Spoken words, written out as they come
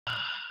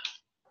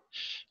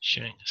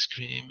Sharing the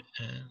screen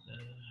and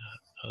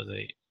how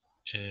they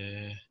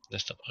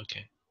desktop.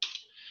 Okay.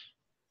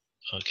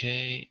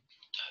 Okay.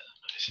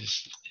 This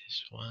is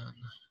this one.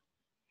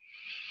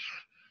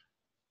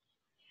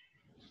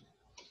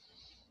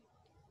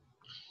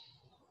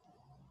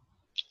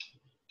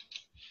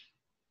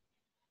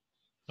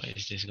 Why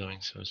is this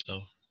going so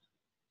slow?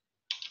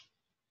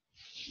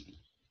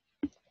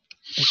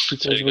 It's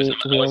because Sorry, we was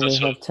only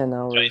also have 10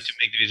 hours. trying to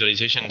make the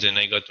visualizations, and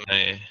I got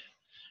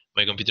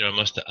my computer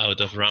almost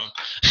out of RAM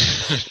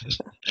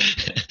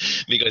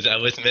because I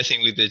was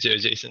messing with the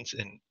GeoJSONs.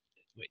 And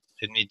wait,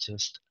 let me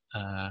just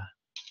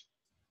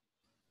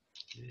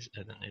this,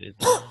 I don't need it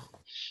now.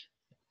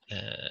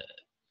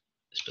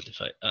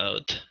 Spotify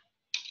out.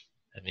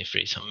 Let me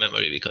free some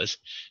memory because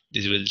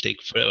this will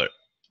take forever.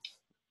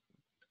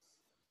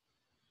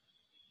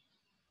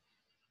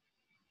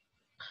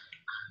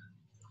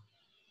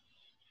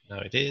 Now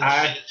it is.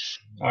 Hi,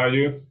 how are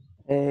you?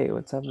 Hey,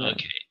 what's up, man?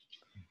 Okay.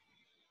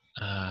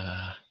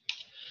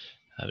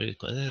 Abrir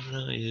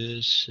cuaderno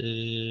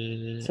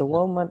is. So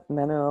what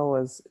Manuel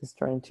is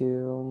trying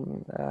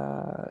to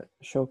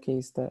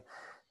showcase the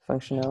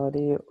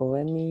functionality.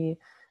 Let me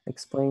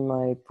explain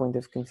my point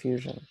of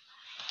confusion.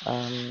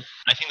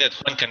 I think that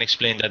Juan can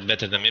explain that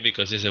better than me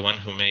because he's the one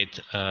who made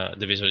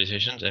the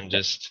visualizations. I'm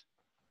just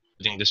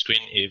putting the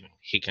screen. If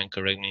he can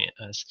correct me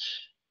as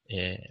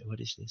what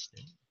is this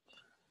thing?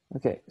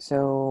 Okay,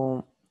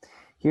 so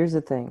here's the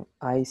thing.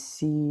 I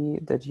see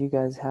that you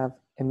guys have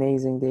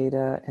amazing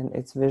data and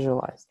it's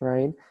visualized,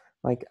 right?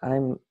 Like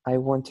I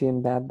want to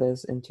embed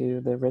this into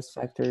the risk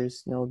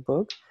factors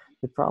notebook.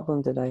 The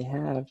problem that I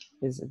have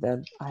is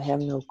that I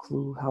have no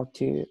clue how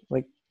to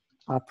like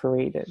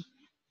operate it.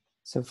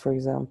 So for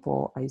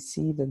example, I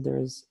see that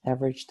there's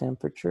average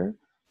temperature,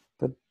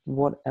 but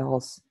what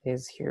else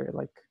is here?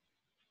 Like,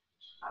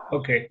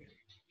 Okay,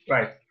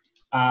 right.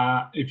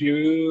 If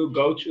you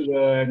go to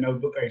the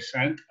notebook I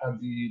sent at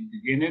the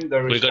beginning,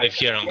 there is. We got it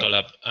here on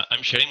Collab.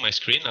 I'm sharing my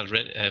screen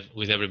already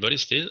with everybody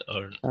still,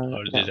 or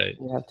yeah, did I?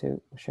 you have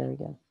to share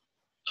again.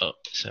 Oh,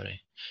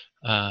 sorry.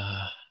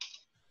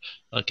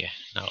 Okay,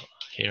 now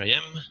here I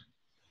am.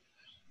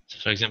 So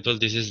for example,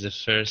 this is the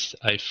first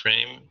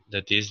iframe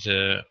that is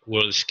the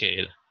world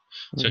scale.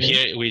 So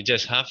here we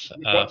just have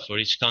for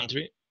each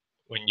country,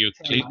 when you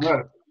click.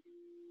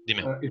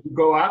 If you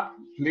go up,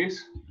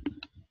 please,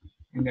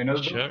 in the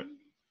notebook. Sure.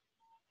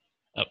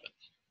 Up.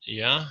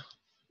 Yeah.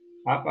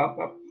 Up.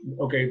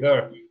 Okay,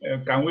 there.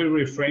 Can we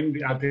reframe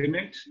that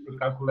image to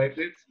calculate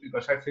it?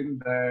 Because I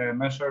think the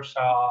measures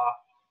are.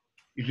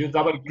 If you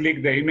double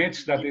click the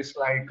image, that is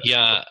like.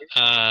 Yeah.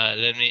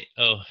 Let me.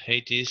 Oh,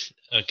 hate this.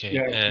 Okay.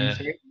 Yeah.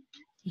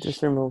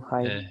 Just remove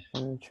height.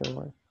 I'm not sure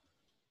why.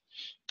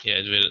 Yeah,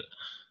 it will.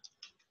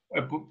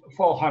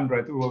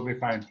 400 will be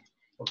fine.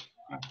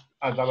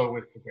 A double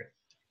width. Okay.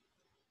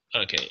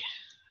 Okay.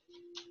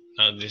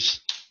 Now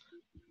this.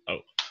 Oh.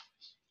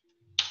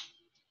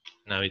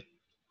 Now it.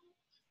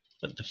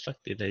 What the fuck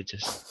did I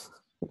just?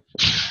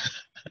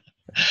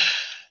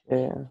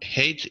 Yeah.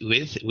 Height,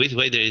 width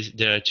weight.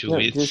 There are two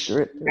widths.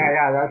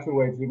 Yeah, that's the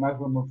width. We must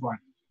remove one.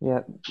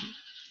 Yeah,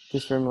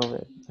 just remove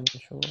it. I'm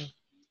not sure why.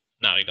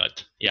 Now I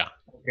got. Yeah.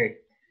 Okay.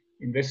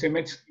 In this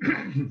image,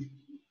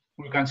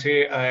 we can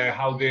see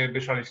how the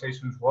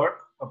visualizations work.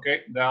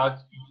 Okay, there are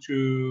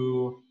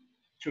two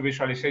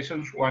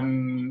visualizations,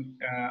 one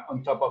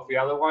on top of the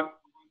other one.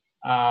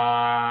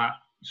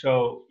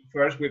 So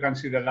first we can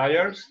see the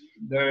layers.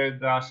 There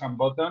are some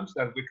buttons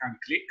that we can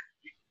click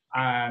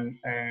and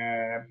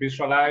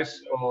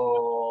visualize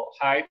or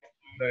hide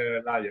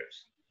the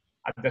layers.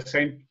 At the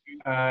same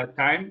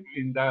time,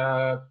 in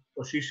that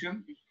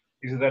position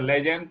is the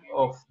legend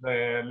of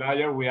the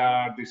layer we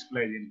are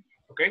displaying.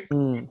 Okay.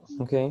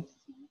 Okay.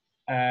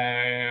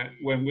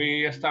 When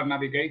we start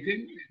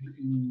navigating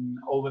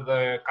over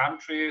the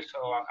countries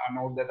and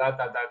all the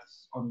data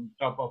that's on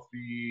top of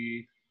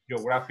the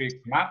geographic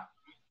map,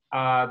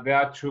 there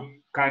are two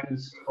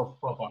kinds of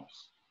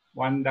pop-ups.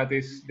 One that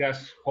is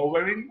just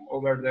hovering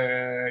over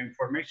the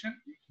information.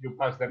 You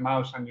pass the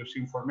mouse and you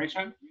see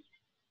information.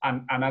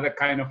 And another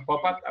kind of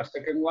pop-up, a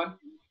second one,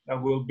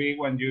 that will be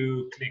when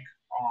you click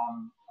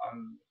on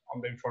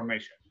the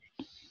information.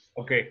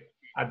 Okay.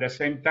 At the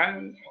same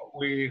time,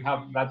 we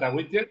have data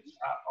widgets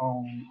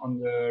on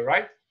the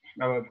right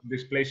that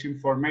displays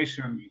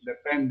information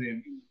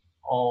depending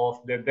of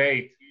the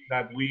date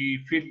that we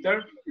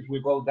filter. If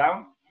we go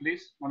down,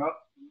 please, Manuel.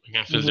 You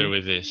can filter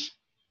with this.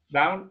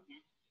 Down.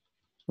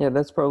 Yeah,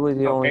 that's probably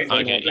the only thing.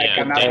 Okay, like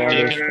another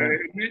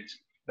image,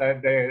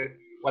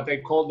 what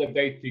I call the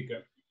date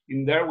ticker.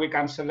 In there, we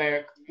can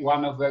select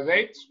one of the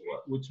dates,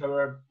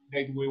 whichever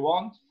date we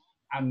want,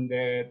 and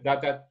the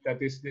data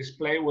that is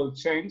displayed will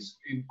change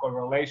in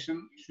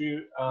correlation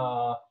to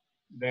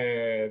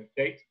the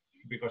date,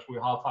 because we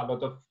have a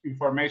lot of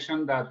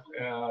information that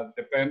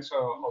depends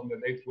on the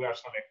date we are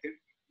selecting.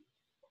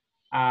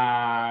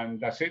 And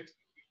that's it.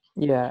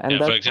 Yeah, and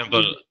for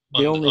example,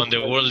 on the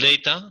world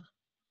data,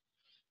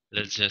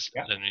 let's just,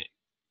 let me,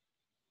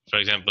 for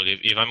example,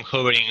 if I'm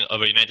hovering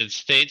over United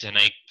States and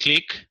I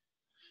click,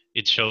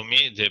 it showed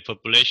me the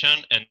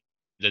population and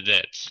the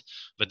deaths.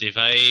 But if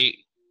I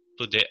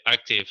put the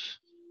active,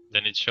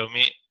 then it showed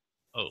me,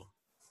 oh.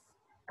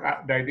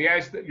 The idea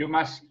is that you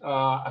must,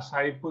 as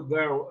I put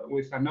there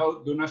with a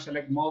note, do not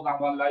select more than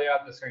one layer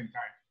at the same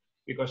time,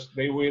 because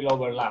they will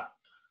overlap.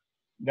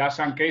 There are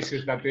some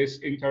cases that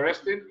is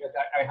interesting, but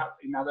I have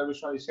in other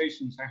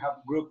visualizations, I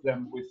have grouped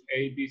them with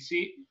A, B,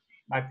 C,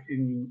 but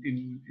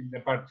in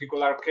the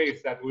particular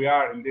case that we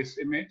are in this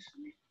image,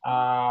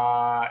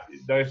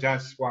 there's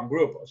just one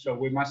group. So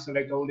we must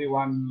select only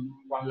one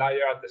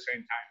layer at the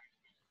same time.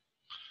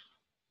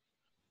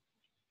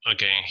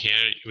 Okay,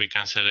 here we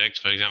can select,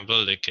 for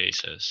example, the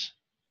cases.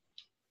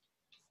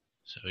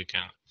 So we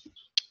can.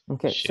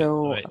 Okay,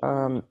 so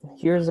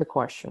here's a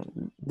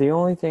question. The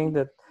only thing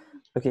that,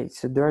 okay,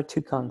 so there are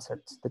two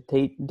concepts: the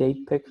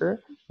date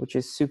picker, which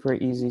is super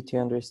easy to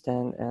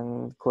understand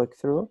and click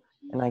through,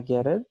 and I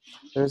get it.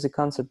 There's a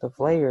concept of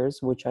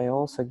layers, which I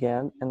also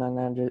get,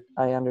 and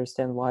I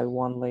understand why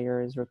one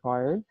layer is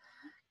required.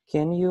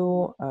 Can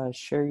you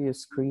share your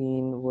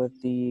screen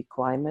with the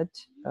climate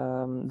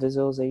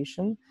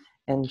visualization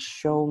and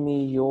show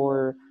me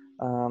your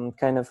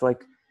kind of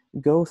like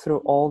go through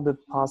all the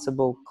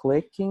possible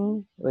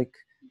clicking like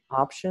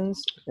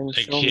options and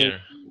like show here.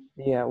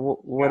 me, yeah,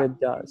 what it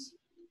does.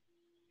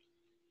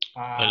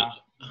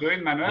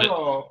 Doing Manuel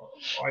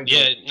or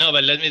yeah, no,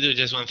 but let me do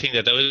just one thing,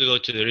 that I will go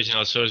to the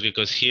original source,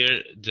 because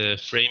here the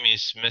frame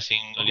is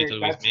messing a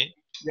little with me.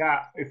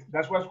 Yeah, if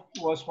that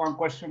was one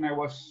question I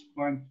was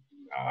going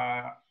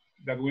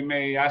that we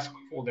may ask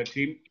for the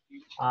team.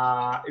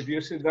 If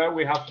you see there,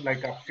 we have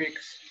like a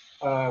fixed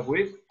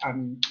width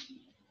and.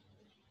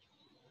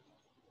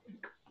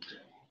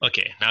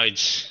 Okay, now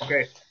it's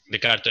the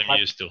card I'm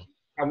used to.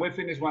 Can we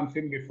finish one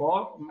thing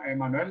before,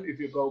 Emmanuel? If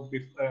you go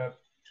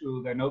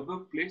to the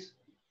notebook, please.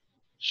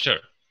 Sure.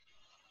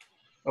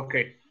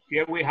 Okay,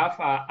 here we have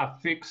a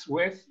fixed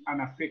width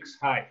and a fixed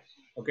height,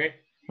 okay?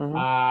 Mm-hmm.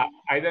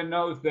 I don't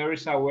know if there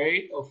is a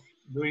way of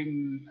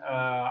doing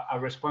a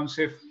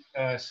responsive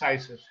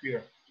sizes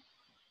here.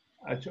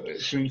 To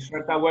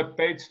insert a web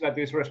page that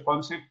is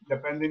responsive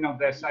depending on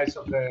the size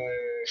of the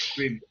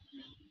screen.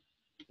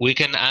 We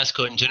can ask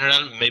in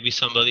general, maybe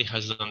somebody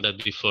has done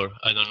that before.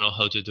 I don't know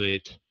how to do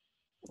it.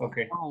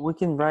 Okay. Oh, we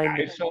can write.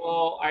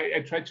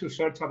 I tried to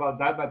search about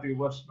that, but it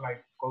was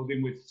like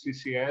coding with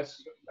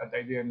CCS that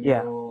I didn't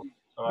know,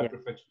 so I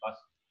prefer to pass.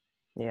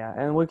 Yeah,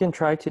 and we can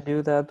try to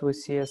do that with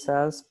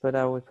CSS, but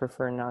I would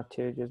prefer not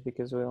to, just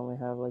because we only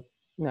have like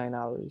 9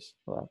 hours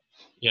left.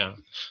 Yeah.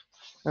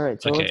 All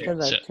right, so let's get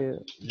back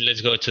to.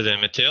 Let's go to the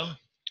Meteo.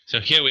 So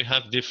here we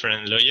have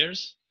different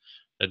layers.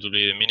 That will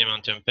be the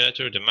minimum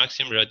temperature, the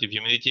maximum relative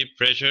humidity,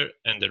 pressure,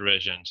 and the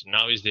regions.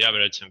 Now is the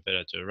average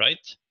temperature, right?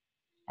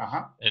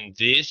 And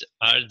these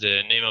are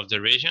the name of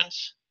the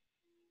regions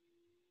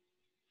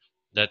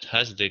that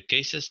has the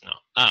cases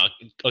now.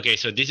 Okay,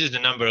 so this is the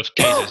number of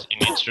cases in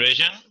each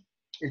region.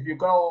 If you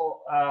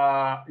go,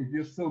 if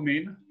you zoom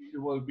in,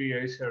 it will be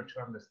easier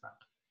to understand.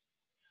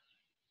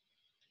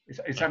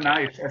 It's a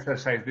nice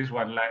exercise, this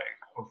one, like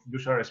of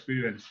user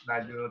experience.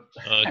 That you...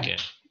 Okay.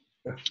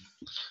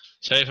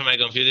 Sorry for my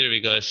computer,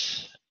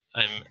 because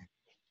I'm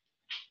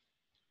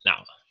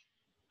now.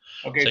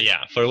 Okay. So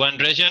yeah, for one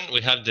region,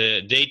 we have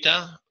the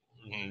data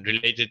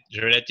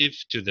relative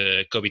to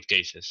the COVID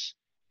cases.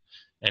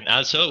 And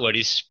also what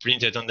is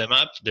printed on the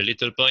map, the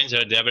little points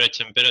are the average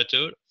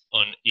temperature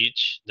on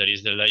each. That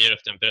is the layer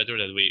of temperature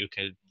that you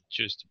can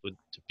choose to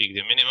pick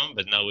the minimum,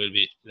 but now will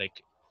be like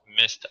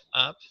messed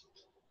up.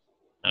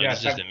 Now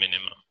this is the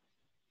minimum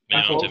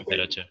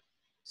temperature.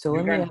 So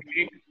you can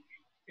click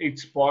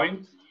each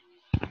point,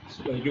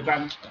 so you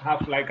can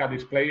have like a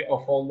display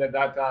of all the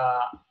data,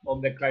 all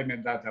the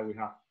climate data we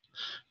have.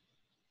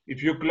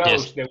 If you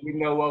close the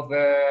window of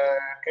the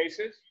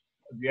cases,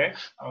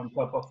 on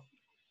top of,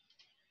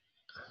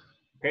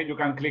 you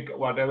can click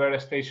whatever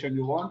station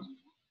you want.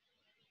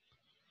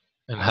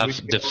 And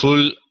have the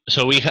full,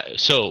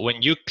 so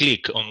when you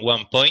click on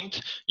one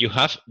point, you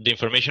have the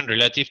information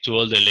relative to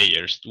all the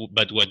layers.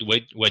 But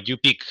what you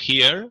pick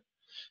here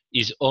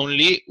is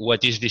only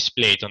what is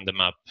displayed on the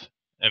map.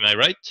 Am I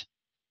right?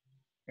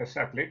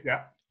 Exactly,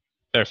 yeah.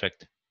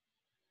 Perfect.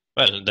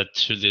 Well, that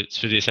should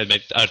be said by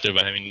Arthur,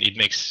 but I mean, it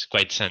makes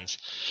quite sense.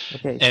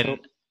 Okay, so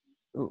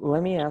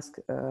let me ask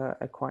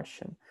a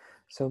question.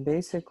 So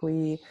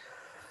basically,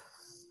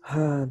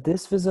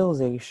 this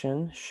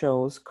visualization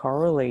shows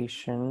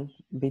correlation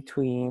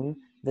between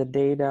the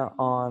data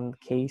on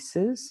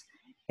cases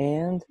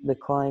and the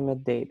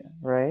climate data,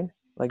 right?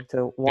 Like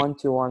the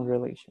one-to-one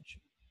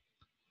relationship.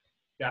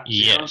 Yeah.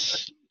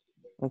 Yes.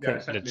 Okay. Yeah,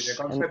 exactly. The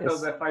concept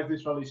of the 5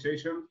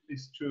 visualization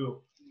is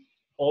to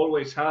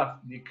always have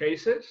the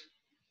cases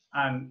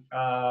and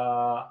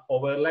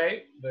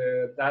overlay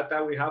the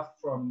data we have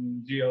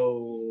from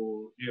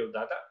geo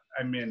data.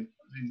 I mean,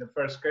 in the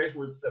first case,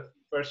 with the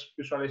first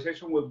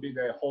visualization will be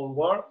the whole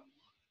world.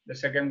 The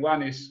second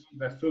one is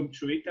the zoom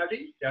to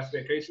Italy, just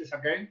the cases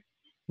again.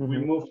 We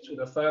move to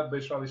the third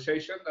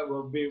visualization that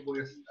will be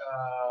with,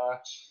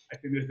 I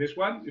think it's this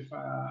one,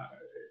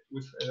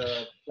 with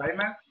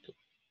climate.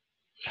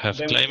 have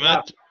Then we have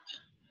climate,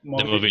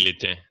 the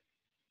mobility.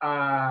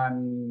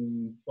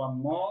 And one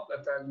more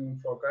that I'm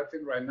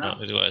forgetting right now.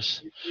 No, it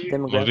was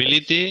Demographics.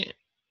 mobility.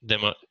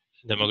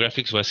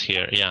 Demographics was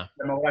here. Yeah.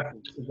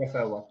 Demographics is the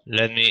third one.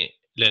 Let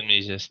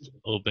me just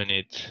open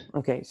it.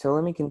 Okay, so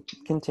let me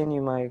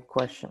continue my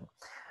question.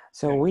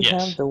 So we Yes.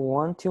 have the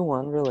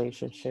one-to-one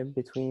relationship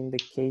between the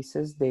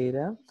cases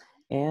data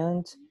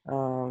and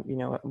you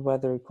know,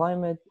 whether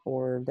climate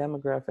or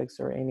demographics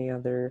or any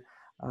other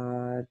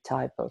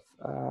type of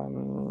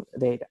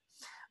data.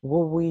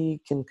 What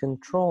we can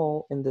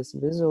control in this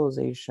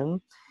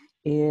visualization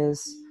is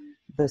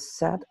the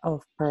set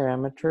of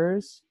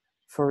parameters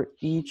for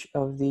each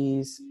of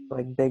these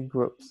like big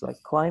groups. Like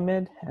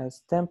climate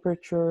has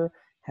temperature,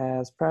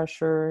 has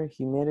pressure,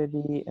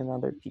 humidity, and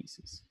other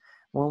pieces.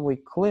 When we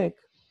click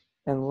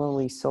and when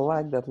we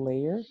select that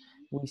layer,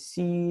 we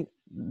see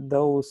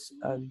those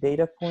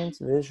data points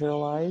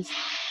visualized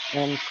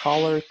and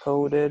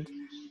color-coded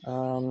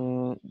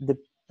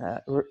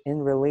in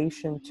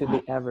relation to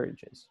the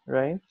averages,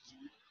 right?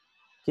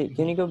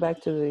 Can you go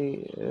back to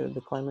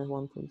the climate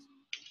one, please?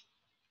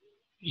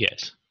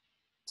 Yes.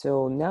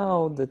 So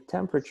now the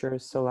temperature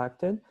is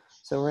selected.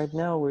 So right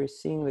now we're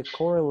seeing the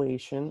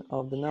correlation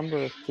of the number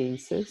of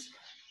cases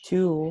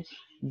to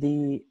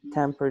the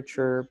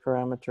temperature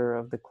parameter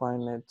of the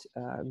climate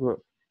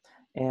group.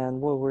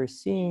 And what we're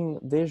seeing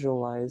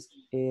visualized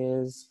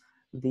is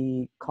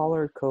the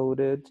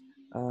color-coded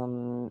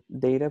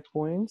data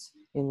points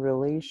in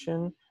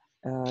relation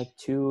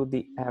to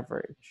the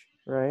average,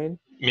 right?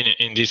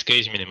 In this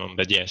case, minimum,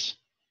 but yes.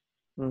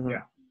 Mm-hmm.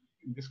 Yeah,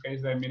 in this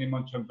case, the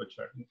minimum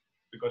temperature,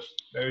 because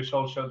there is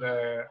also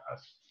the,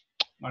 as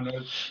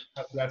Manuel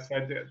has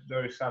said,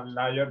 there is a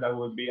layer that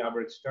will be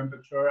average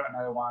temperature,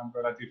 another one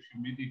relative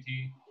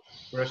humidity,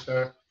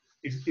 pressure.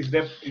 Is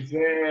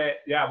the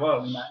yeah,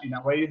 well, in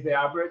a way, is the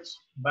average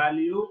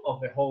value of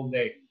the whole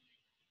day.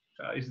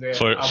 Is the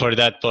for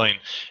that point.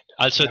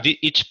 Also, yeah.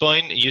 Each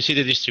point, you see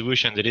the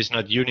distribution that is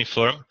not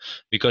uniform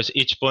because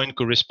each point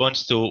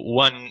corresponds to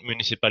one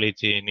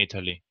municipality in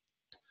Italy.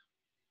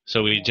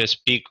 So we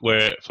just pick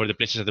where for the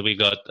places that we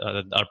got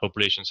our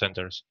population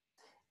centers.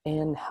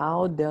 And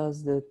how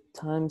does the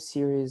time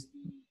series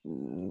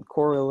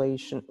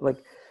correlation,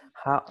 like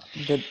how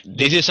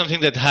this is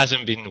something that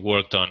hasn't been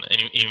worked on.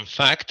 In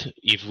fact,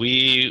 if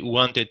we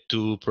wanted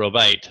to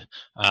provide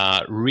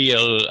a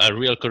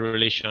real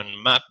correlation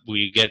map,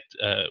 we get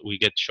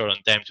short on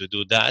time to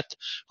do that.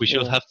 We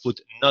should have put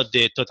not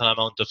the total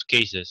amount of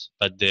cases,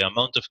 but the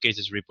amount of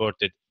cases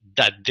reported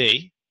that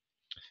day.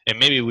 And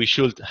maybe we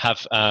should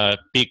have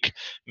pick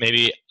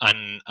maybe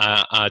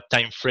a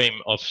time frame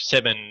of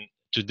 7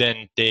 to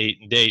 10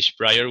 days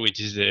prior, which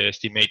is the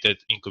estimated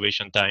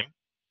incubation time.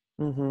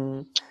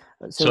 Mm-hmm.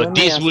 So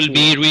this will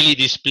be really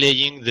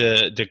displaying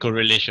the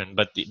correlation,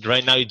 but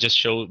right now it just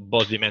shows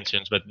both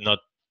dimensions, but not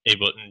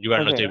able. You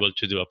are not able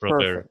to do a proper.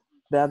 Perfect.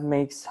 That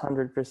makes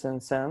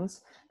 100%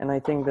 sense, and I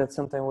think that's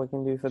something we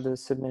can do for the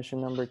submission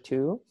number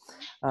 2.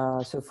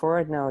 So for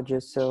right now,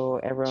 just so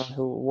everyone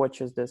who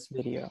watches this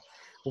video,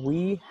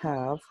 we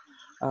have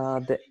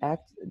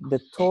the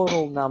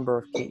total number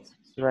of cases,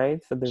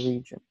 right, for the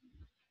region,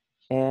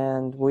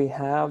 and we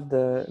have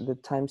the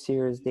time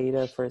series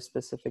data for a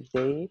specific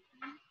day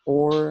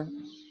or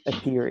a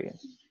period.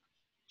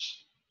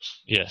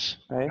 Yes.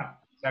 Right. Yeah,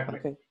 exactly.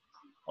 Okay.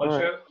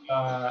 Also,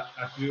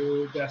 as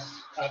you just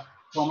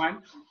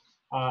comment,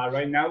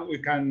 right now we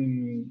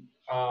can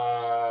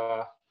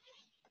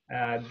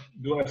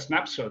do a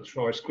snapshots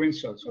or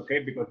screenshots, okay?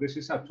 Because this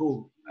is a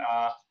tool.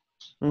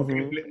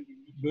 Okay,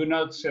 do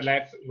not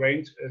select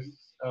range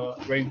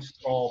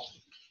of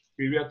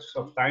periods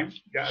of time.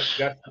 Just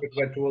use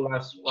the tool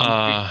as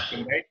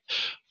one day.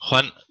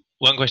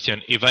 One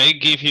question. If I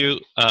give you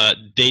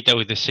data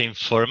with the same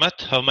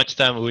format, how much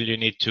time will you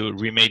need to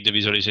remake the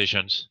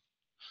visualizations?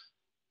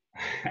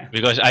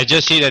 Because I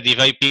just see that if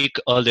I pick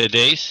all the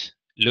days,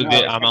 look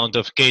the amount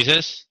of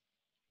cases.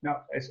 No,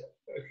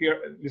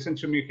 here, listen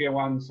to me here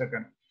 1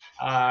 second.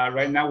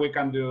 Right now we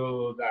can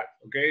do that,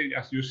 okay?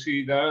 As you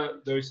see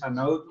there is a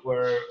note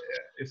where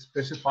it's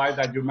specified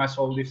that you must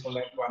only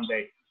select 1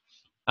 day.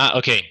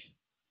 Okay.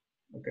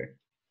 Okay.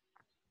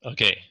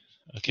 Okay.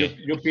 Okay.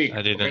 You pick.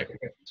 I didn't.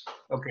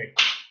 Okay.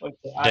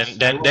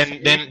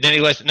 Then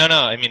it was no.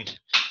 I mean,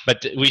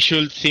 but we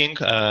should think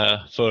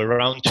for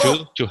round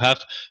 2 to have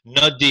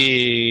not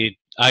the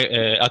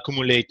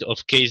accumulate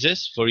of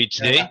cases for each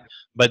day,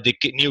 but the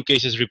new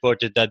cases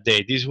reported that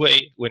day. This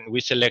way, when we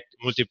select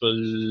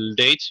multiple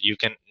dates,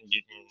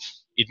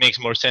 it makes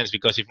more sense,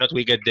 because if not,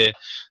 we get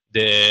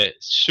the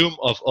sum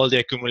of all the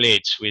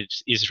accumulates,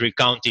 which is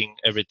recounting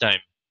every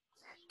time.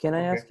 Can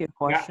I ask you a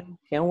question?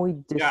 Can we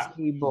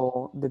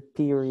disable the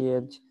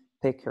period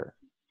picker?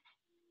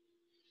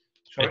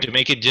 And to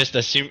make it just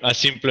a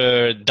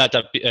simpler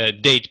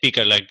date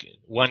picker, like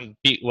one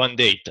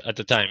date at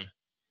a time.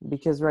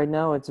 Because right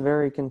now it's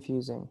very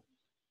confusing.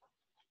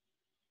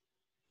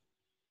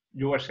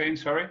 You were saying,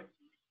 sorry?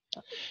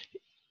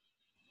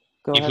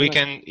 If we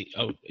can,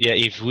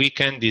 if we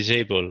can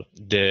disable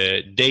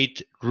the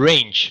date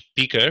range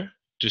picker,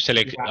 to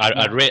select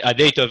a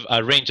date of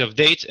a range of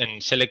dates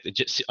and select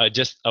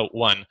just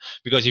one,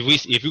 because if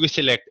we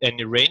select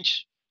any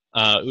range,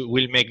 it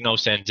will make no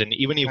sense. And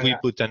even if we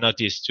put a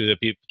notice to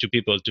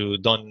people to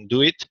don't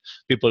do it,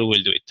 people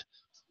will do it.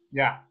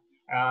 Yeah,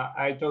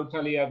 I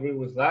totally agree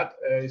with that.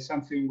 It's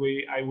something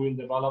I will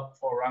develop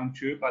for round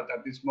 2, but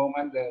at this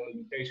moment the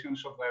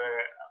limitations of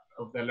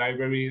the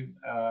library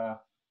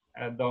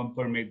don't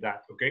permit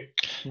that. Okay.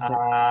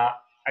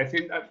 I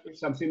think that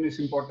something is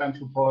important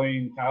to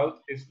point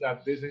out is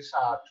that this is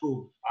a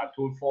tool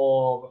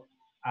for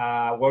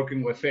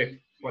working with it.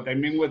 What I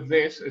mean with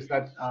this is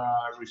that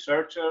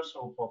researchers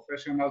or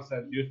professionals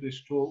that use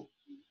this tool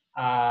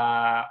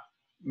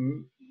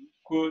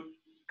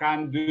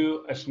can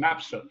do a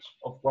snapshot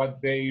of what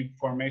the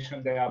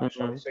information they are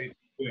visualizing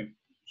doing.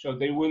 So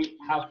they will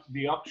have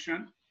the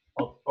option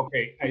of,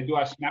 okay, I do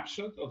a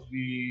snapshot of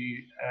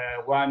the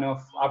one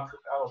of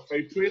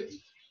April,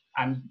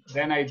 and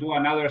then I do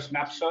another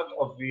snapshot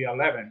of the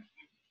 11th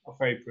of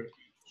April.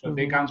 So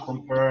they can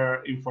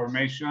compare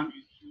information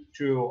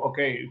to,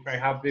 okay, if I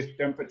have this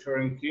temperature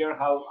in here,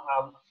 how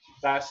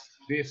does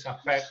this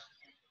affect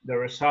the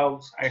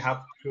results I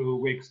have 2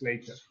 weeks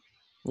later?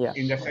 Yeah.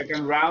 In the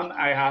second round,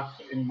 I have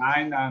in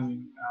mind,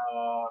 and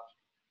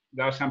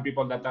there are some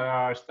people that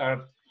are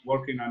start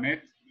working on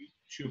it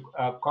to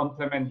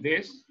complement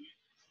this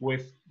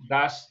with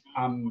dust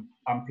and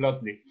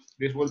Plotly.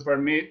 This will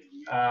permit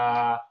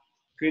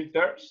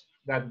filters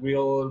that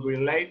will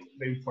relate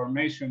the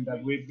information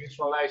that we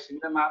visualize in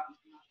the map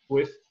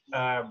with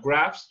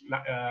graphs,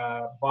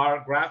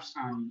 bar graphs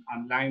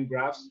and line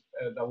graphs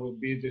that will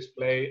be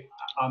displayed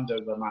under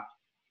the map.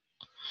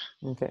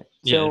 Okay.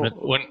 Yeah, but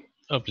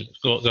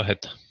go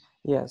ahead.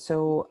 Yeah.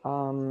 So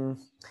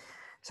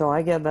so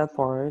I get that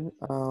part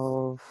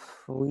of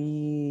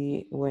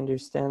we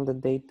understand the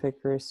date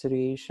picker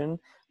situation.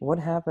 What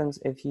happens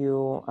if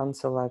you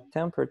unselect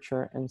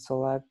temperature and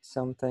select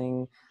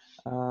something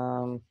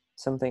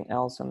something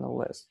else on the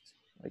list?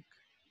 Like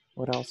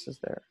what else is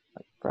there?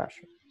 Like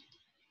pressure.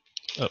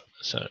 Oh,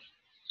 sorry.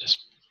 Just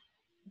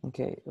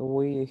okay.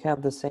 We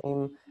have the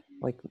same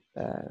like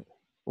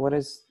what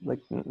is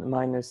like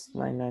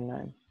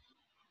 -999?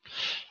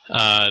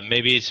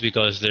 Maybe it's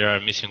because there are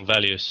missing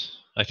values.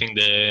 I think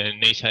the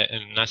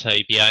NASA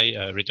API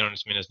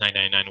returns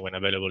 -999 when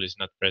available is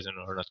not present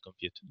or not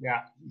compute.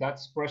 Yeah,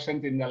 that's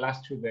present in the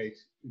last 2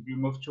 days. If you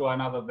move to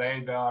another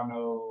day, there are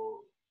no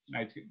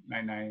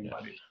 999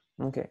 values.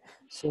 Okay,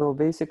 so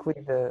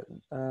basically the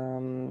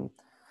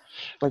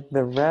like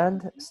the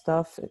red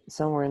stuff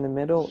somewhere in the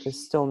middle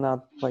is still not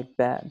like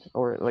bad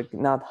or like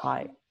not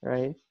high,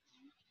 right?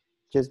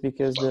 Just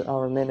because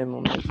our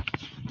minimum is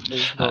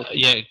low.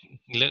 Yeah,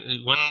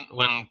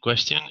 one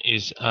question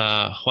is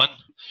Juan,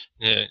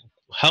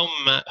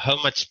 how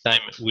much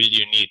time will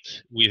you need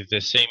with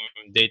the same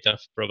data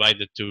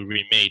provided to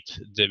remake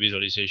the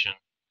visualization?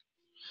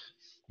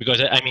 Because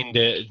I mean,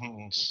 the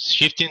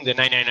shifting the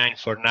 999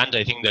 for NAND,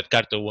 I think that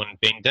Carto won't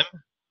paint them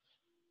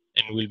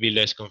and will be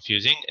less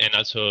confusing. And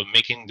also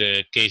making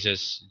the cases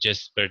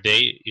just per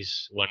day is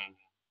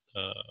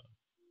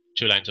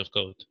 2 lines of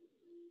code.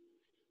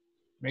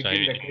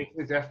 Making the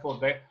cases just for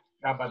that.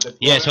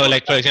 Yeah, so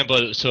like for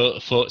example,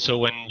 so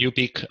when you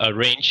pick a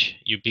range,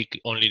 you pick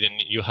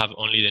you have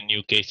only the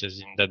new cases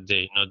in that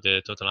day, not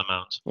the total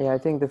amount. Yeah, I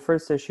think the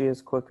first issue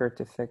is quicker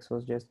to fix,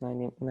 was just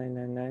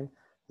 999.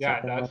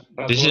 Yeah,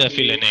 this is a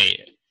fill NA,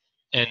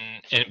 and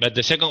but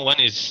the second one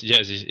is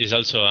is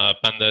also a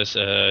pandas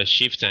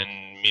shift and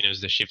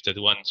minus the shifted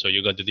one, so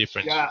you got the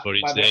difference for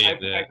each day and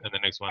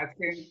the next one.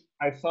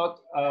 I thought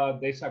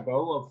days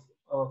ago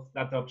of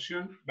that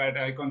option, but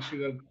I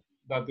considered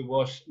that it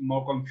was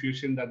more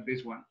confusing than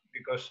this one,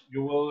 because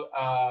you will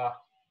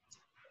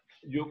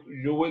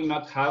you will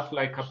not have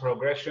like a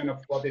progression of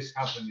what is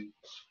happening.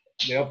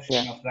 The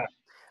option of that.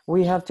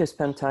 We have to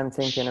spend time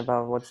thinking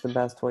about what's the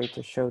best way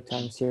to show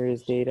time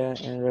series data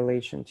in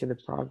relation to the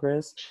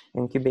progress,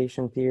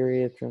 incubation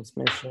period,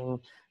 transmission,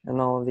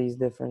 and all of these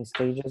different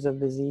stages of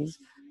disease.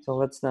 So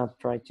let's not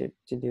try to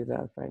do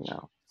that right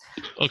now.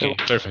 Okay,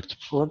 so perfect.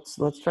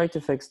 Let's try to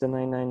fix the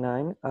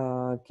 999.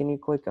 Can you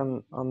click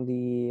on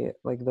the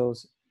like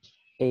those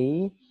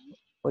A?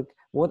 Like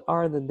what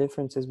are the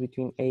differences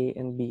between A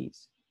and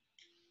B's?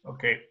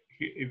 Okay,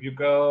 if you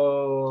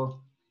go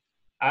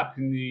up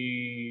in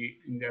the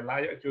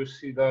layer, you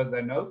see the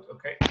node.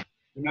 Okay,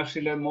 you now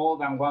select more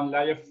than one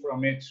layer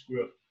from each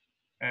group.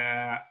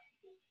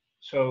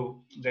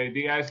 So the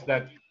idea is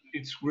that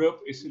each group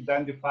is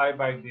identified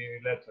by the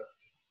letter.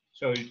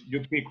 So you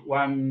pick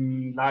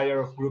one layer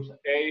of group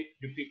A,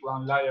 you pick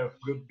one layer of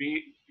group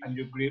B, and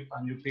you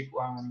pick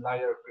one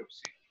layer of group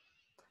C.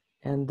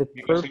 And the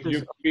because if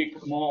you pick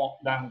more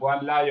than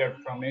one layer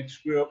from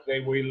each group, they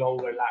will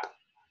overlap.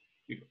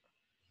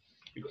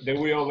 They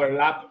will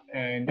overlap.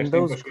 And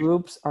those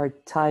groups are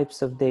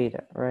types of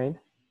data, right?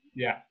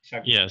 Yeah,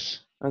 exactly.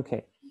 Yes.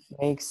 Okay,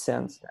 makes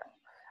sense now.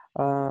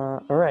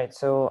 All right,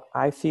 so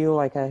I feel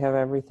like I have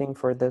everything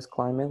for this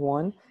climate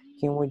one.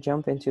 Can we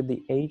jump into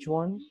the age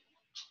one?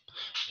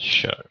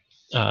 Sure.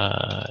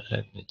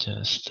 Let me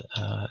just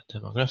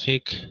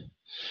demographic.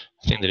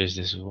 I think there is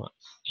this one.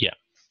 Yeah.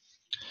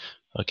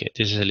 Okay,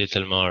 this is a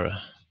little more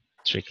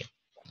tricky.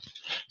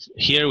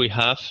 Here we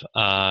have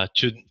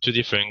two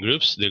different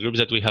groups. The groups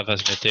that we have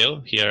as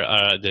Meteo here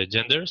are the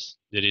genders.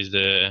 There is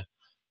the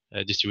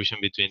distribution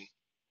between.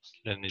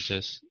 Let me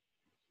just.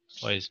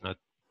 Why is not?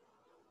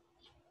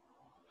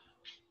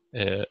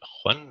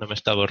 Juan, no me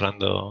está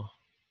borrando.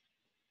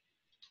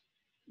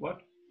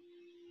 What?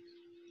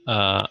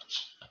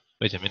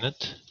 Wait a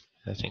minute.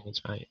 I think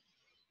it's my.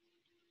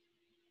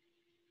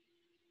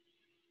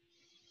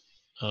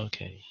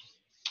 Okay.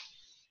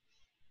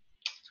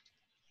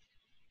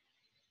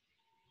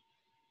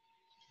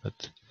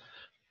 But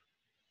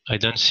I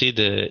don't see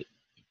the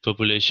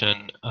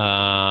population,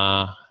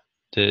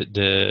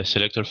 the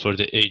selector for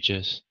the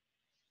ages.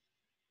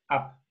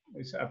 Up.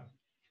 It's up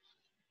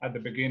at the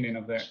beginning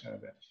of the.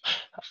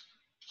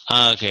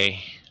 Okay.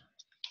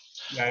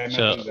 Yeah, I'm not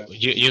So doing that.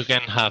 you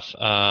can have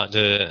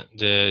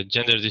the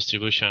gender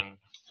distribution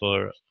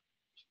for.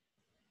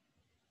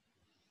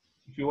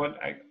 If you want,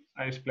 I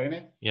explain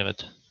it. Yeah,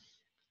 but.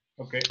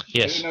 Okay.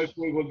 Yes. I don't know if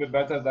it would be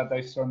better that I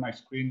share my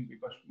screen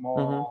because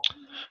more.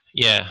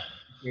 Yeah.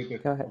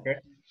 Go ahead. Okay.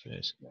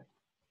 Yes. Yeah.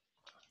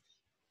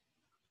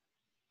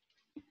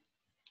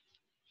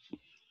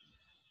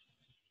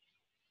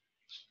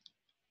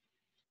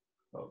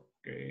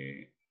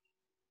 Okay.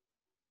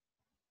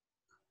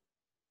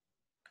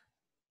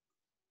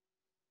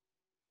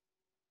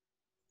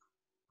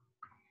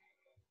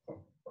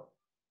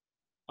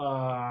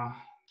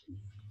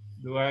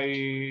 Do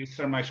I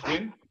share my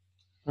screen?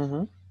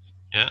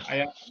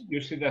 Yeah.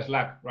 You see the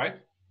Slack, right?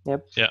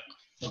 Yep. Yeah.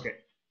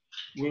 Okay.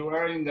 We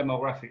were in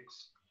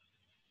demographics.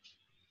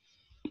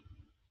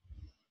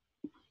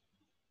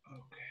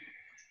 Okay.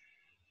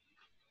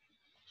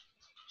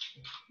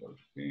 Those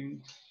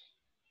things.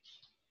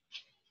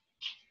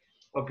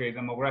 Okay,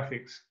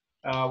 demographics.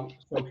 So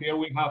here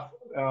we have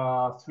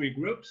 3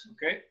 groups.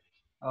 Okay.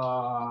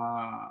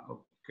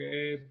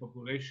 Okay,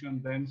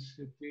 population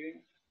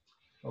density.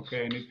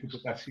 Okay, I need to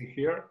put a C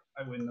here.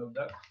 I will note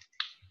that.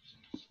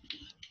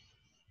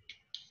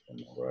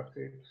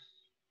 Demographics.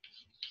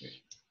 Okay.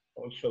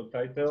 Also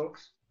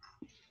titles.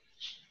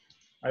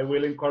 I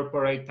will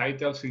incorporate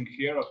titles in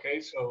here.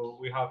 Okay, so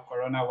we have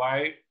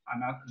CoronaWhy,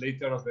 and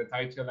later of the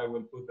title I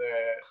will put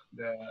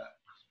the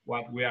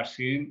what we are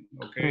seeing.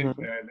 Okay, the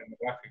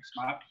demographics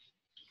map.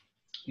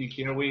 In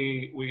here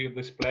we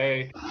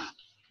display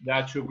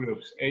the 2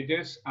 groups,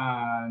 ages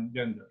and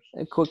genders.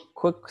 A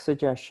quick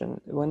suggestion: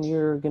 when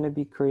you're going to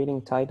be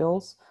creating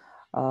titles,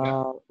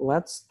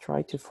 let's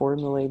try to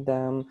formulate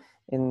them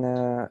in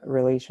a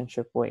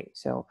relationship way.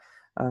 So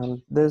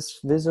this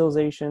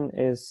visualization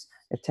is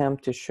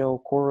attempt to show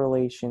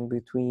correlation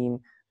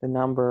between the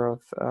number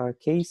of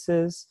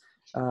cases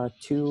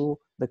to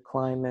the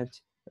climate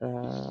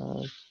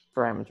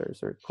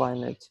parameters or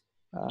climate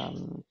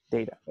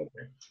data.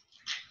 Okay.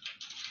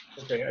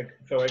 Okay,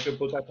 so I could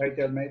put a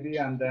title maybe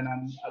and then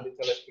a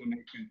little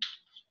explanation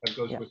that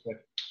goes with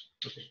it.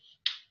 Okay,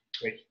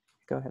 great.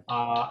 Go ahead.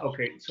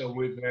 Okay, so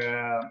with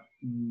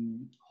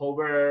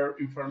hover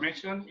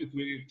information, if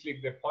we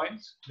click the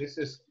points, this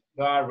is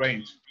the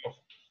range of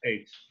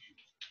age.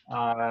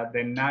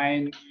 The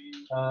 9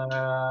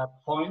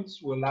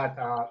 points will add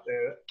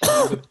the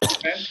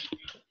 100%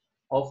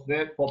 of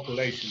the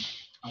population.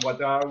 And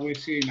what are we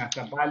seeing as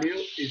a value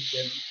is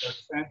the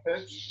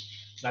percentage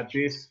that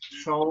is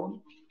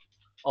shown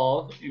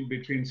of in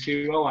between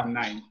 0 and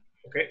 9.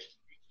 Okay,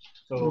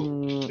 so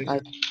this is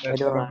the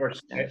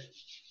 7%.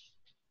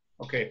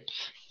 Okay,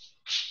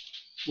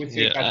 we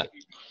see that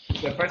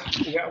the first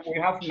we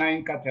have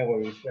 9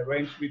 categories. The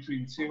range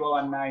between 0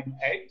 and 9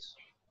 age,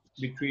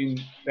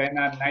 between 10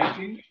 and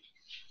 19,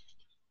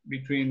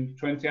 between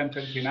 20 and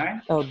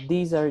 29. Oh,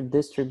 these are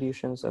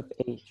distributions of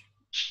age,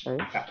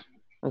 right? Yeah.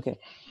 Okay.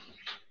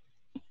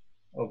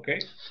 Okay.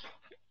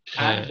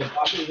 And the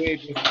value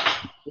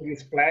we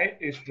display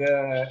is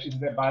the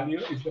value,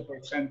 is the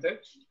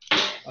percentage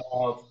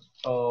of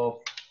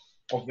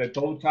the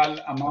total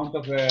amount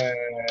of the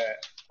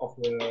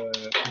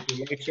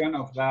population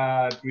of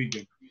that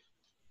region.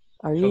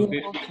 Are you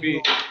able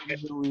to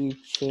easily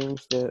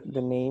change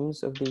the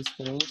names of these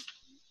things?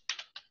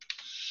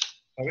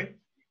 Sorry?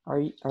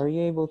 Are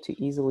you able to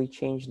easily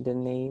change the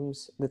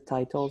names, the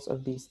titles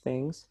of these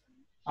things?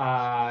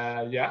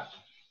 Yeah.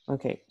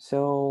 Okay,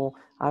 so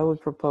I would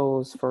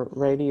propose for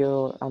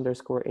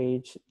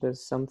radio_age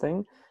does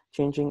something,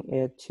 changing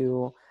it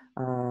to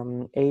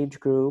age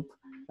group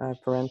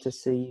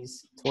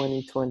parentheses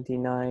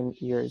 20-29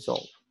 years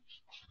old.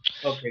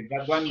 Okay,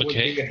 that one would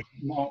be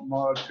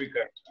more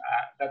trigger.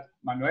 That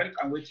Manuel,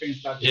 can we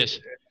change that? Yes.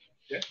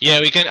 Yeah,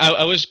 we can.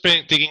 I was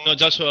taking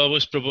notes. Also,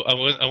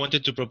 I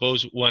wanted to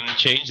propose one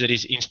change, that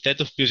is, instead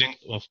of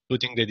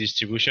putting the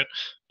distribution,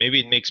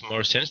 maybe it makes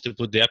more sense to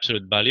put the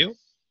absolute value.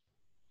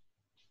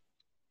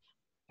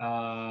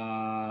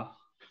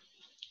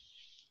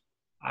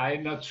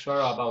 I'm not sure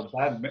about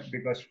that,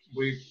 because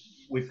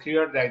with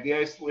here the idea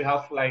is we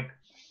have, like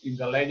in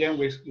the legend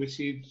we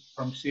see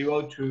from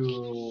 0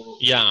 to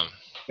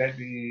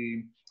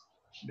the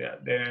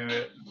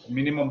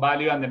minimum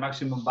value and the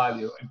maximum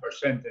value in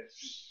percentage.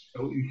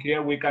 So in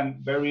here we can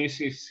very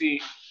easily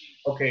see,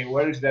 okay,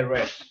 where is the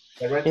red?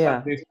 The red.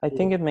 Yeah, I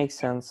think it makes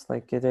sense.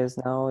 Like it is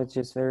now, it's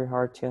just very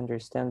hard to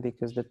understand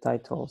because the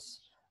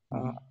titles.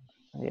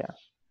 Yeah.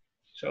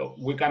 So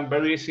we can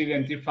very easily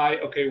identify,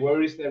 okay,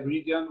 where is the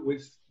region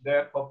with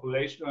the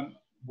population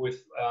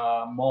with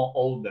more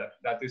older?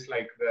 That is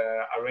like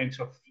a range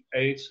of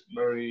age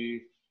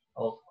very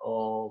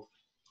of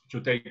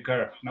to take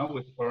care, no,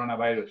 with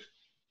coronavirus.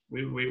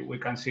 We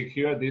can see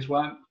here this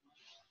one,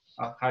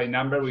 a high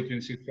number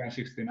between 60 and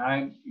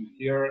 69 in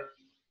here.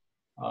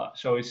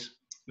 So it's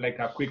like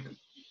a quick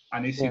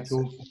and easy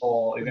tool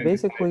for identifying.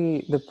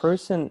 Basically, the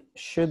person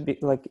should be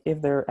like,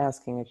 if they're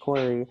asking a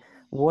query,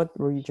 what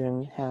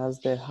region has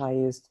the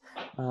highest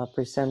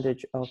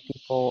percentage of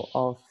people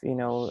of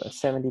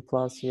 70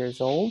 plus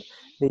years old?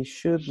 They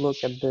should look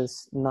at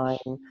this 9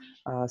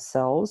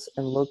 cells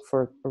and look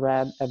for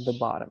red at the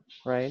bottom,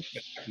 right?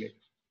 Exactly.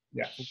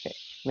 Yeah. Okay,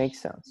 makes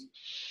sense.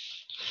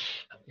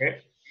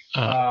 Okay.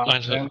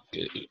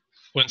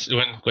 One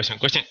question.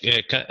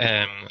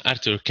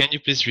 Arthur, can you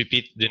please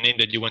repeat the name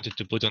that you wanted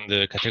to put on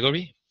the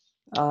category?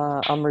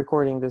 I'm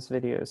recording this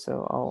video,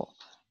 so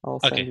I'll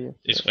send you.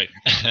 It's fine.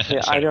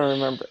 Yeah, I don't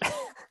remember.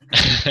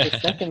 The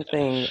second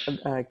thing,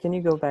 can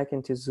you go back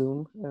into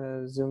Zoom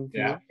view?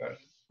 Yeah.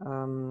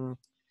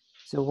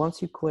 So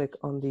once you click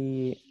on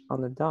the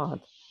dot,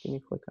 can you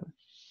click on it?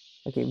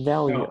 Okay,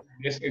 value. No,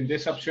 in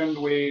this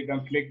option we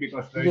don't click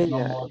because there is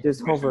no more.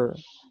 Just hover.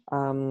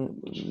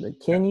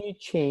 Can you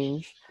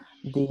change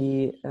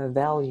the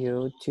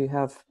value to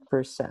have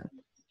 %?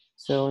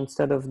 So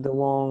instead of the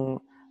long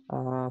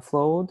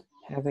float,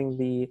 having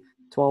the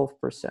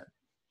 12%.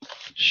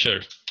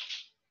 Sure.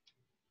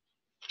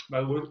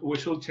 But we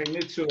should change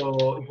it to,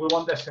 if we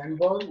want the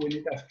symbol, we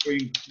need a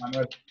string,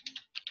 Manuel.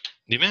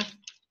 Dime?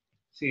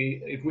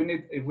 See, if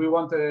we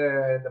want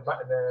the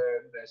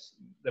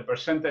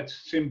percentage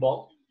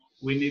symbol,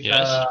 we need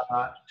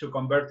to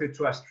convert it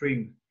to a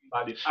string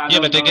value.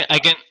 But I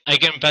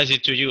can pass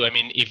it to you. I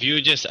mean, if you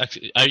just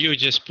are you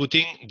just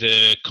putting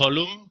the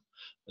column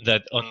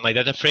that on my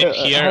data frame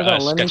here hold on,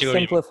 as let category? me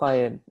simplify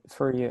it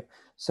for you.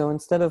 So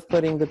instead of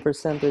putting the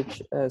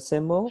percentage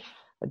symbol,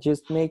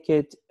 just make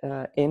it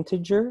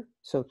integer,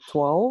 so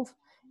 12,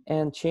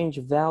 and change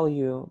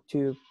value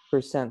to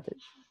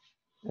percentage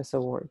as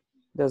a word.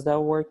 Does that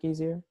work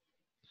easier?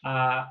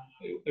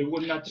 It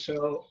would not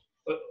show.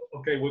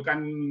 Okay, we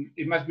can.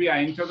 It must be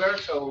an integer,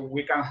 so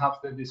we can have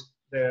the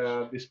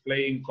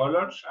display in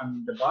colors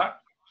and the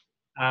bar.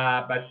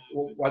 But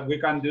what we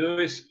can do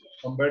is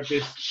convert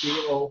this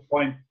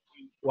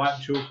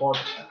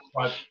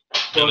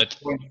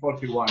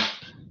 0.124.41.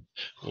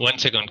 One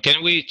second.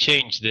 Can we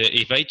change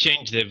if I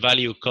change the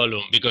value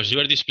column, because you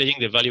are displaying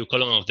the value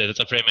column of the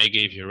data frame I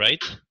gave you,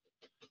 right?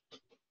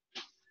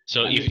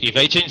 So if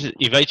I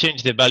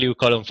change the value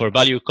column for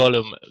value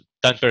column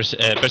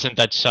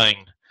percentage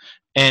sign,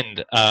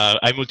 and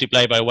I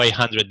multiply by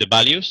 100 the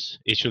values,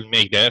 it should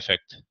make the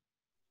effect.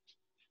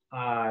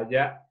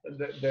 Yeah,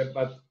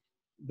 but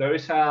there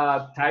is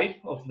a type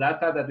of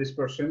data that is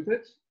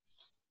percentage,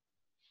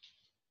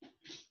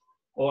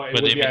 or it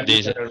would be an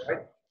integer,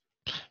 right?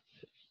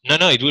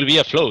 No, it will be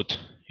a float.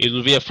 It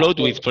will be a float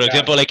with, for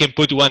example, I can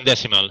put 1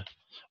 decimal,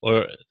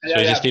 or so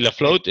it's still a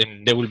float,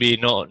 and there will be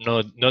no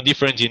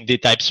difference in the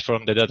types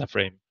from the data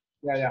frame.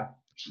 Yeah,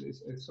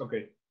 it's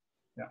okay.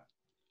 Yeah.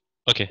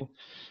 Okay.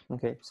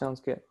 Okay,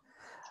 sounds good.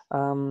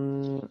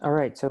 All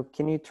right, so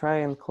can you try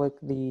and click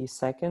the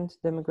second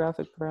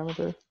demographic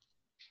parameter?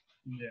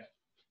 Yeah.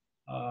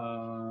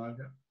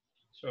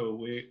 So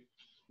we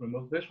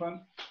remove this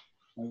one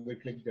and we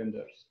click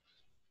genders.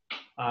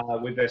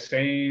 With the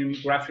same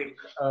graphic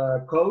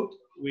code,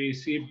 we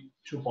see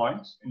 2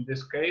 points. In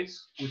this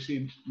case, we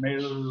see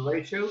male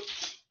ratio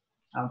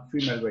and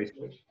female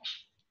ratio.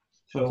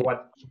 So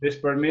what this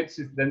permits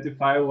is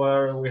identify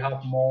where we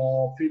have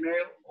more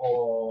female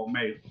or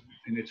male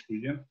in each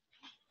region.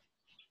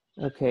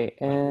 Okay,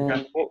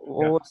 and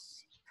what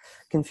was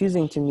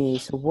confusing to me,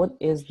 so what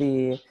is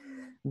the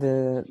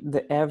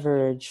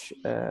average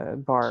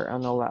bar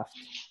on the left?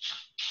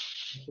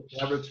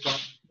 The average bar.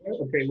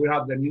 Okay, we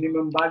have the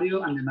minimum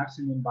value and the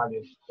maximum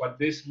value. What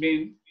this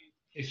means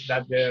is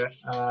that the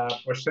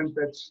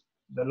percentage,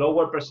 the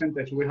lower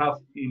percentage we have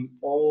in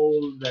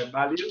all the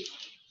values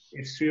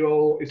is the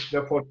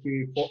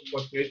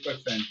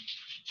 48%.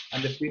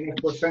 And the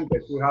biggest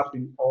percentage we have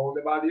in all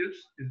the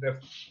values is the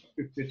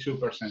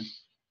 52%.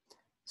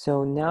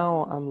 So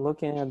now I'm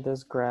looking at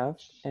this graph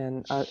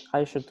and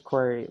I should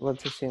query,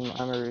 let's assume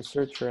I'm a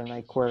researcher and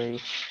I query,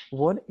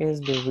 what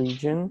is the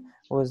region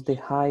was the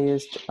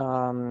highest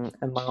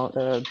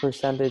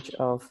percentage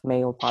of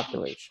male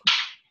population?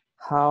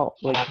 How,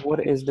 what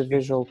is the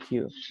visual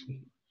cue?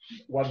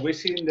 What we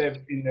see in the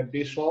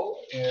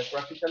visual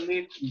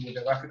graphically with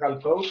the graphical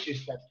code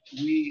is that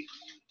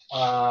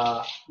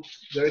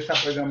there is a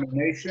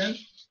predomination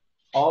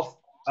of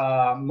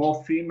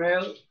more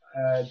female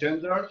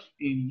gender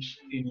in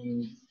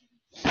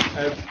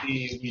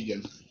every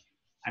region.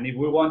 And if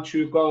we want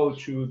to go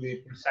to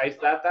the precise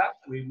data,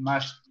 we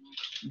must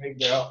make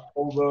the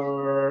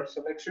over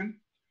selection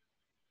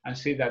and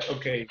see that,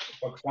 okay,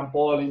 for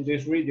example, in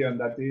this region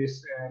that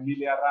is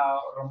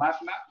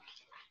Emilia-Romagna,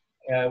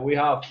 we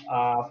have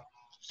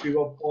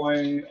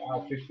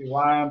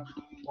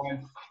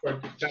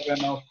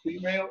 0.51.37 of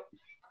female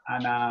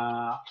and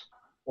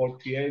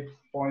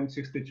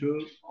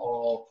 48.62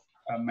 of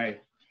male.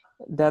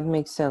 That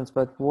makes sense,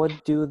 but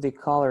what do the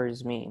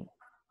colors mean?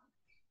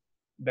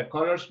 The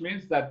colors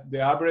means that the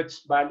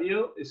average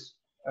value is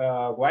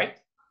white,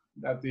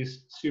 that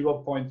is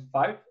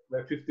 0.5,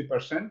 the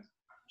 50%.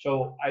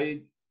 So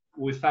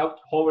without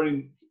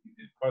hovering,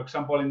 for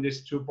example, in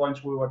these 2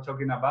 points we were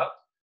talking about,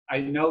 I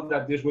know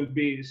that this will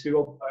be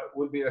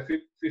will be a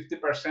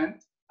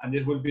 50%, and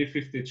this will be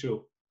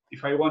 52.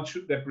 If I want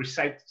the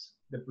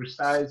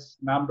precise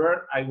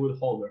number, I will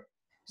hover.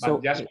 So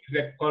but just with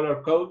the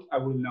color code, I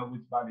will know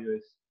which value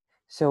is.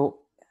 So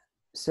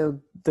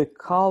the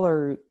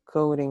color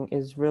coding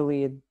is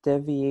really a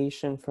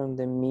deviation from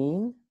the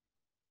mean?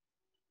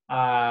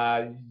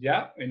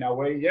 Yeah, in a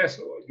way, yes.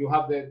 You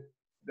have the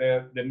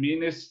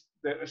mean is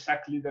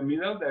exactly the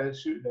middle, the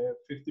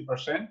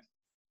 50%.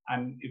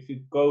 And if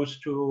it goes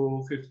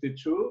to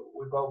 52,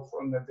 we go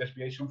from the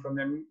deviation from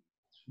the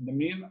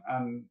mean,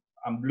 and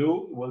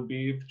blue will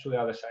be to the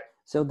other side.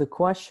 So the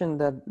question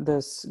that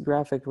this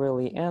graphic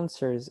really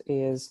answers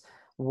is,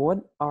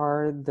 what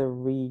are the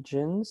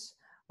regions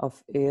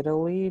of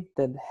Italy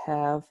that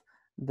have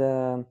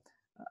the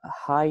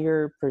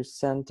higher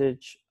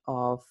percentage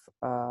of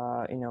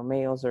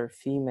males or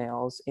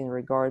females in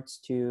regards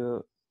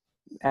to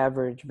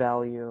average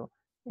value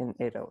in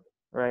Italy,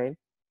 right?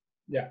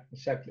 Yeah,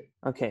 exactly.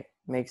 Okay,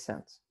 makes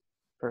sense.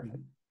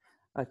 Perfect.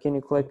 Can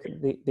you click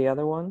the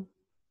other one?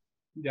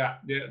 Yeah,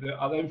 the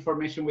other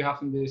information we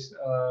have in this,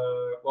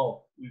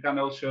 well, we can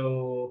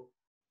also,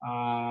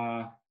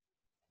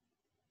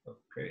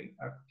 okay,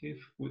 active,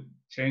 with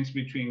change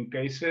between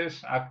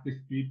cases, active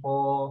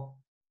people,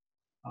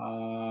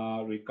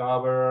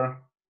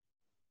 recover,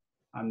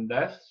 and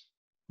deaths.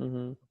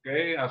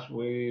 Okay, as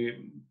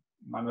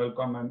Manuel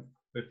commented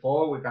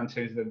before, we can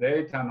change the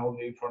date and all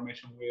the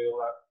information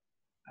will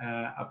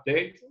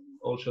update.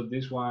 Also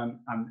this one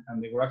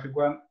and the graphic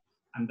one.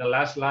 And the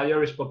last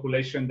layer is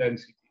population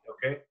density,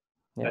 okay?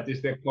 Yeah. That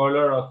is the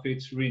color of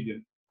each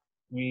region.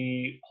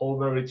 We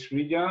hover each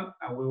region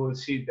and we will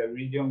see the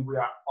region we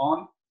are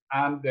on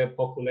and the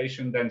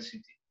population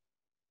density.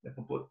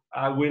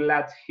 I will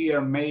add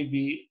here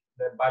maybe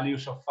the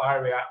values of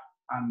area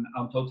and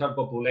total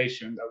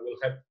population that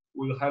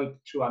will help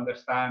to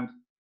understand.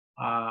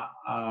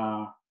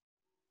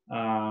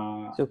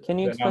 So can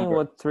you explain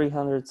what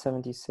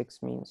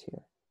 376 means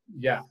here?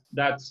 Yeah,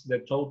 that's the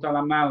total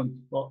amount.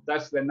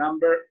 That's the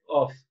number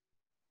of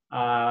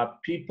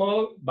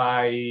people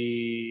by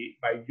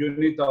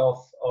unit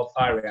of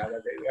area.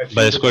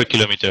 By square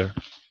kilometer.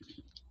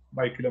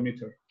 By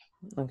kilometer.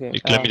 Okay.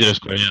 Kilometer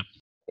square, yeah.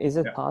 Is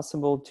it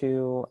possible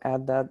to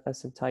add that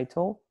as a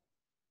title?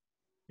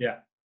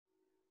 Yeah.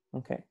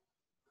 Okay.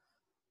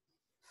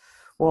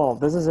 Well,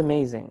 this is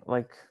amazing.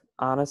 Like,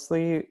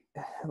 honestly,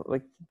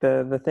 like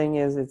the thing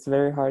is, it's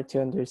very hard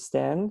to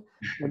understand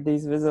what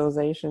these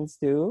visualizations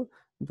do,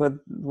 but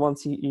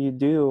once you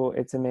do,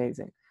 it's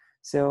amazing.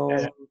 So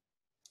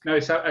no,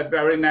 it's a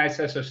very nice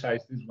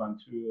exercise, this one,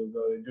 to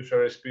the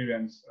user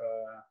experience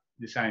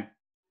design.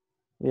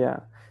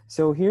 Yeah.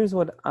 So here's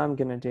what I'm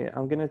gonna do.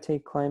 I'm gonna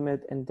take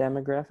climate and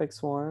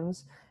demographics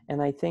ones,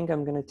 and I think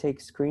I'm gonna take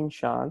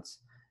screenshots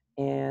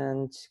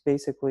and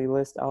basically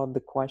list out the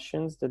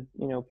questions that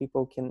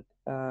people can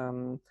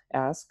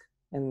ask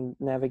and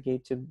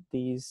navigate to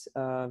these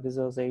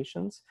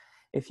visualizations.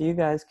 If you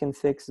guys can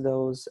fix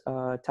those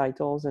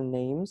titles and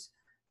names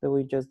that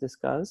we just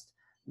discussed,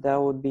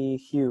 that would be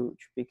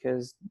huge,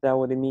 because that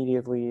would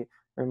immediately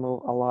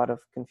remove a lot of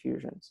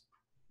confusions.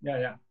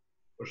 Yeah,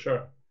 for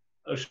sure.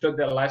 Also,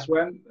 the last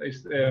one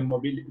is the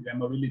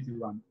mobility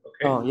one.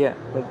 Okay. Oh yeah.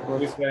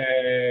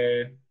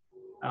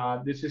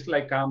 This is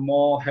like a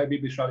more heavy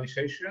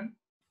visualization.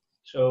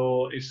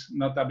 So it's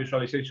not a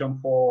visualization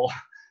for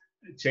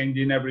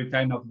changing every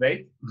time of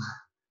date,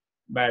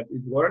 but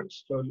it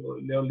works. So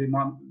the only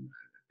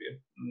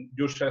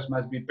users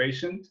must be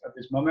patient at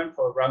this moment.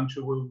 For round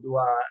 2, we'll do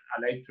a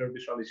later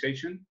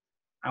visualization.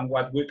 And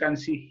what we can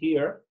see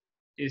here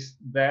is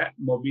the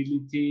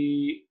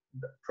mobility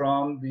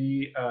from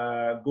the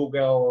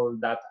Google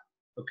data.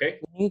 Okay.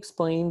 Can you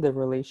explain the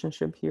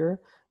relationship here?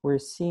 We're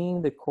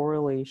seeing the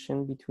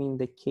correlation between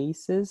the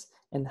cases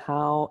and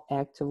how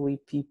actively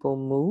people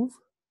move.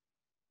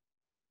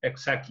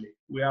 Exactly.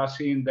 We are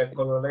seeing the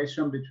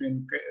correlation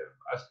between,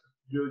 as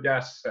you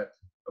just said,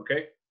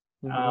 okay?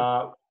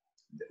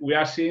 We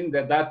are seeing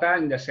the data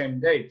in the same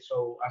date.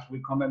 So as we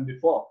commented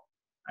before,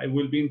 I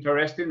will be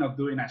interested of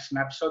doing a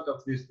snapshot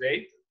of this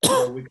date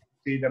where we can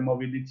see the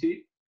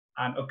mobility.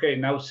 And okay,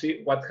 now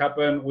see what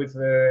happened with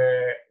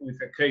the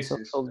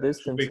cases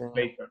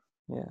later.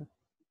 Yeah.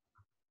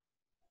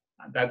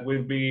 And that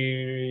will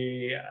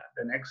be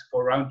the next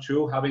for round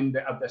 2, having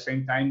at the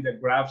same time the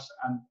graphs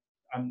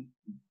and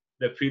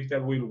the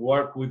filter will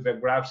work with the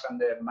graphs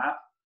and the map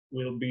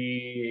will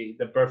be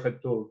the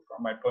perfect tool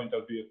from my point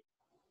of view.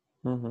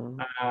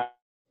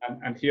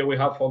 And here we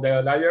have all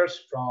the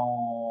layers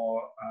from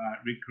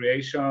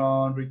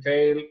recreation,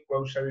 retail,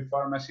 grocery,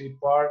 pharmacy,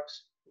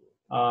 parks,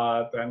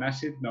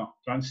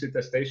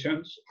 transit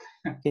stations.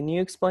 Can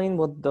you explain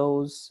what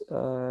those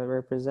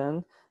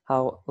represent?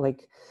 How,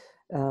 like,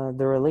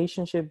 the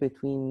relationship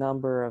between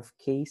number of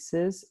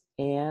cases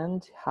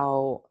and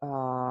how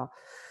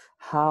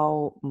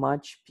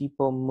much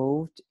people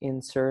moved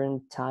in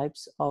certain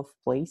types of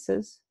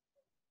places?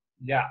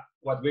 Yeah,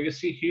 what we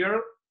see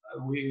here,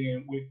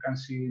 we can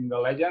see in the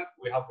legend,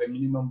 we have the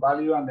minimum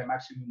value and the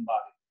maximum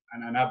value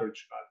and an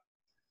average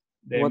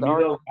value. What are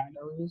the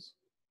values?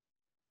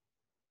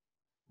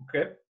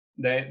 Okay,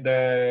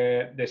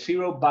 the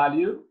zero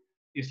value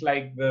is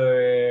like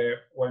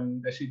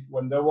when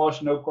there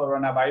was no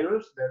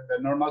coronavirus, the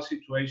normal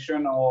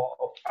situation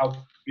of how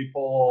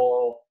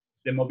people,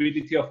 the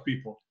mobility of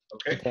people.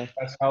 Okay,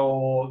 that's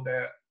how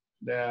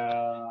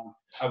the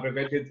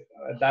aggregated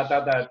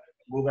data that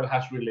Google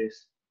has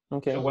released.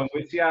 Okay. So when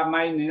we see a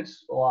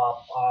minus, or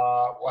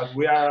what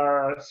we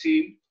are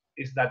seeing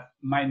is that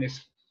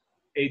minus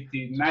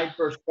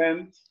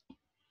 89%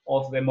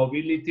 of the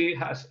mobility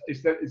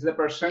is the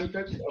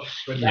percentage of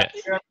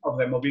reduction of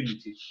the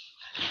mobility.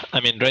 I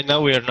mean, right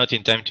now we are not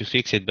in time to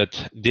fix it,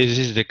 but this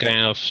is the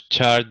kind of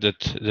chart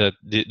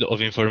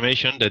of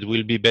information that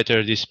will be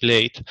better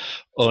displayed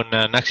on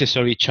an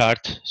accessory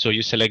chart. So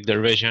you select the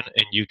region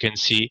and you can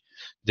see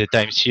the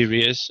time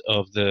series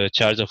of the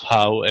chart of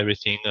how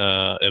everything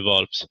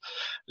evolves.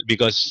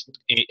 Because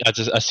as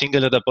a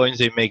single data points,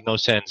 they make no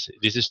sense.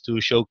 This is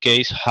to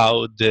showcase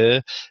how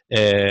the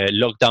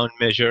lockdown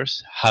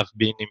measures have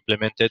been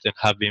implemented and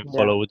have been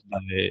followed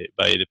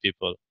by the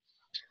people.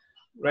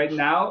 Right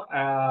now,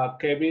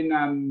 Kevin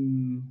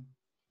and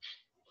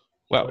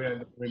sorry, I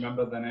don't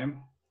remember the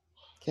name.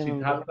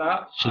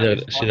 Siddhartha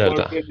start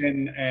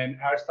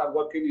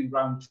working in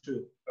round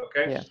 2.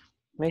 Okay. Yeah,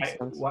 makes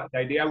sense. The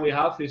idea we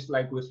have is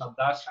like with a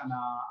Dash and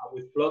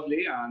with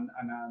Plotly and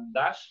a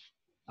Dash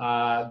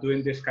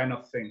doing this kind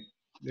of thing.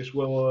 This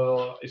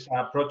is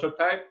a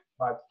prototype,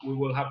 but we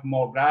will have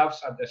more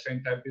graphs at the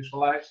same time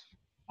visualized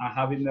and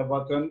having the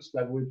buttons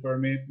that will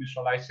permit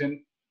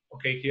visualizing.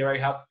 Okay, here I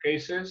have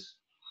cases,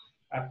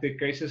 active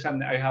cases,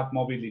 and I have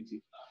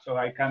mobility. So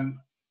I can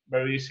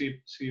very easily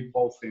see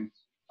both things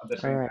at the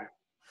same time.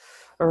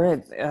 All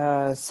right.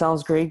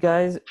 Sounds great,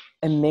 guys.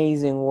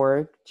 Amazing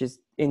work.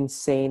 Just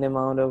insane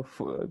amount of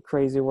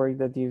crazy work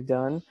that you've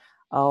done.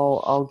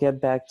 I'll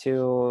get back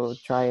to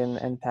try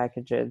and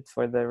package it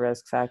for the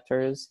risk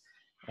factors.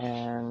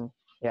 And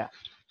yeah.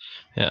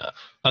 Yeah.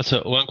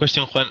 Also, one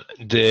question, Juan.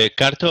 The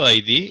Carto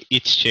ID,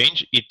 it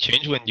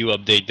changed when you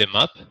update the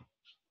map?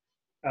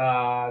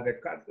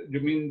 You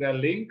mean the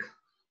link?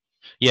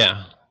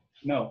 Yeah.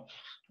 No.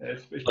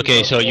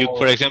 Okay, so you,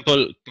 for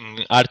example,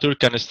 Arthur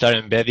can start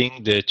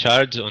embedding the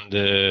charts on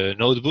the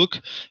notebook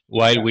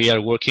while we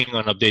are working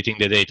on updating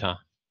the data.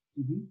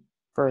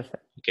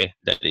 Perfect. Okay,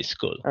 that is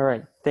cool. All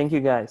right. Thank you,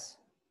 guys.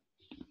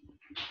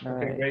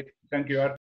 Okay, great. Thank you, Arthur.